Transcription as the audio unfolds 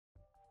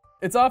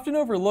It's often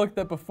overlooked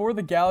that before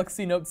the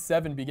Galaxy Note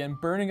 7 began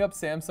burning up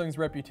Samsung's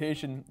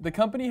reputation, the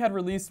company had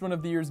released one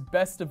of the year's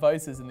best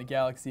devices in the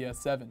Galaxy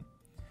S7.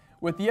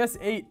 With the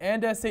S8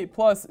 and S8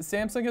 Plus,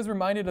 Samsung has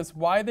reminded us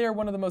why they are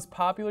one of the most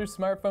popular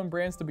smartphone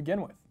brands to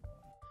begin with.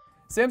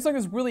 Samsung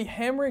is really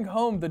hammering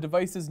home the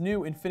device's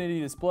new Infinity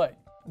display.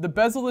 The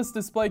bezel-less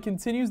display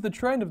continues the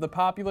trend of the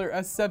popular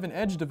S7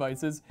 Edge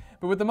devices,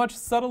 but with a much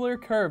subtler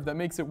curve that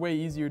makes it way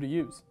easier to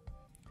use.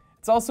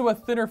 It's also a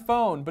thinner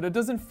phone, but it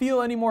doesn't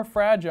feel any more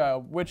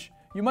fragile, which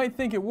you might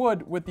think it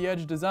would with the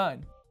Edge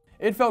design.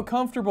 It felt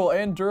comfortable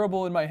and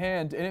durable in my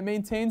hand, and it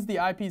maintains the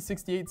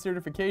IP68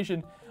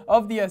 certification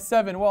of the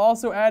S7 while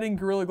also adding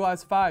Gorilla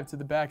Glass 5 to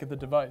the back of the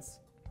device.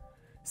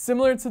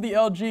 Similar to the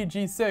LG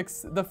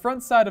G6, the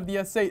front side of the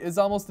S8 is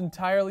almost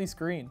entirely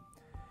screen.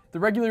 The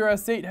regular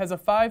S8 has a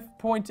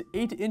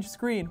 5.8-inch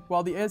screen,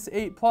 while the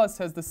S8 Plus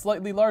has the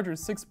slightly larger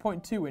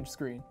 6.2-inch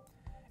screen.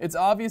 It's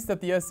obvious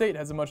that the S8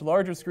 has a much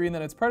larger screen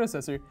than its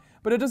predecessor,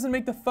 but it doesn't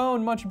make the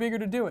phone much bigger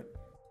to do it.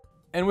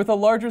 And with a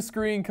larger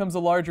screen comes a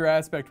larger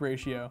aspect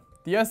ratio.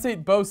 The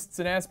S8 boasts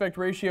an aspect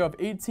ratio of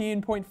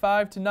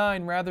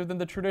 18.5:9 rather than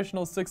the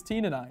traditional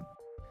 16:9.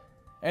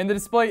 And the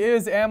display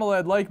is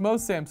AMOLED like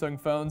most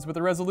Samsung phones with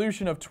a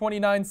resolution of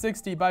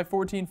 2960 by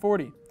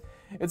 1440.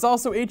 It's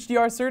also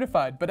HDR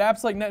certified, but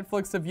apps like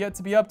Netflix have yet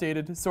to be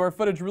updated, so our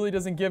footage really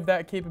doesn't give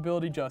that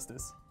capability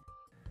justice.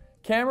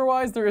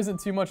 Camera-wise, there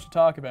isn't too much to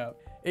talk about.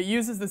 It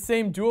uses the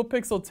same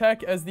dual-pixel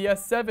tech as the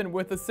S7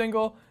 with a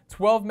single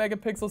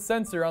 12-megapixel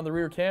sensor on the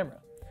rear camera.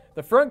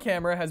 The front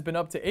camera has been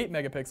up to 8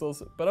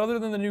 megapixels, but other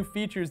than the new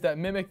features that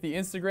mimic the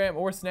Instagram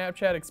or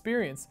Snapchat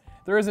experience,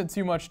 there isn't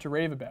too much to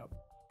rave about.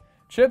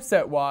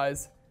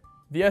 Chipset-wise,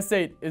 the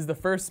S8 is the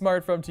first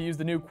smartphone to use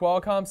the new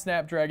Qualcomm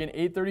Snapdragon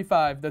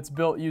 835 that's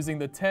built using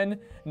the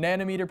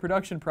 10-nanometer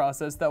production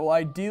process that will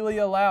ideally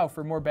allow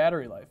for more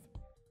battery life.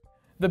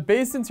 The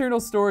base internal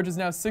storage is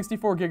now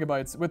 64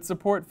 gigabytes with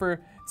support for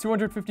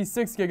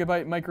 256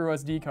 gigabyte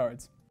microSD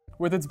cards.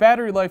 With its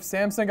battery life,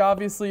 Samsung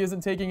obviously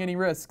isn't taking any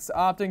risks,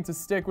 opting to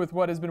stick with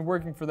what has been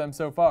working for them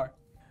so far.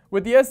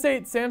 With the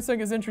S8, Samsung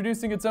is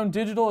introducing its own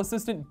digital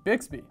assistant,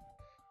 Bixby.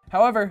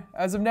 However,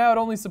 as of now it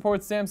only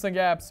supports Samsung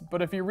apps,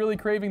 but if you're really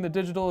craving the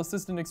digital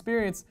assistant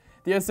experience,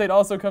 the S8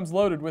 also comes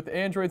loaded with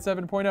Android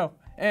 7.0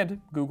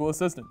 and Google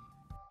Assistant.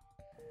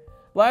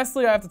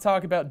 Lastly, I have to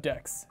talk about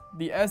DeX,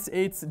 the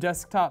S8's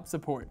desktop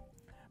support.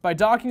 By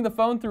docking the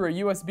phone through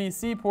a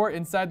USB-C port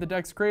inside the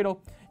DeX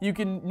cradle, you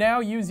can now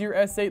use your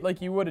S8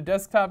 like you would a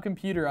desktop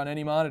computer on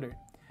any monitor.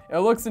 It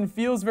looks and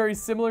feels very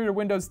similar to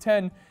Windows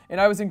 10,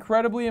 and I was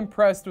incredibly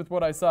impressed with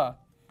what I saw.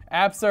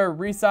 Apps are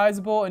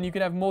resizable and you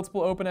can have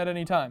multiple open at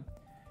any time.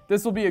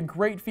 This will be a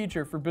great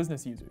feature for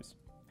business users.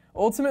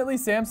 Ultimately,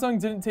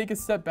 Samsung didn't take a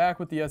step back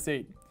with the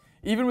S8.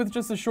 Even with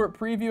just a short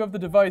preview of the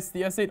device,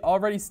 the S8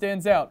 already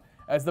stands out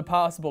as the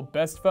possible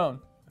best phone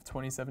of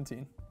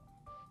 2017.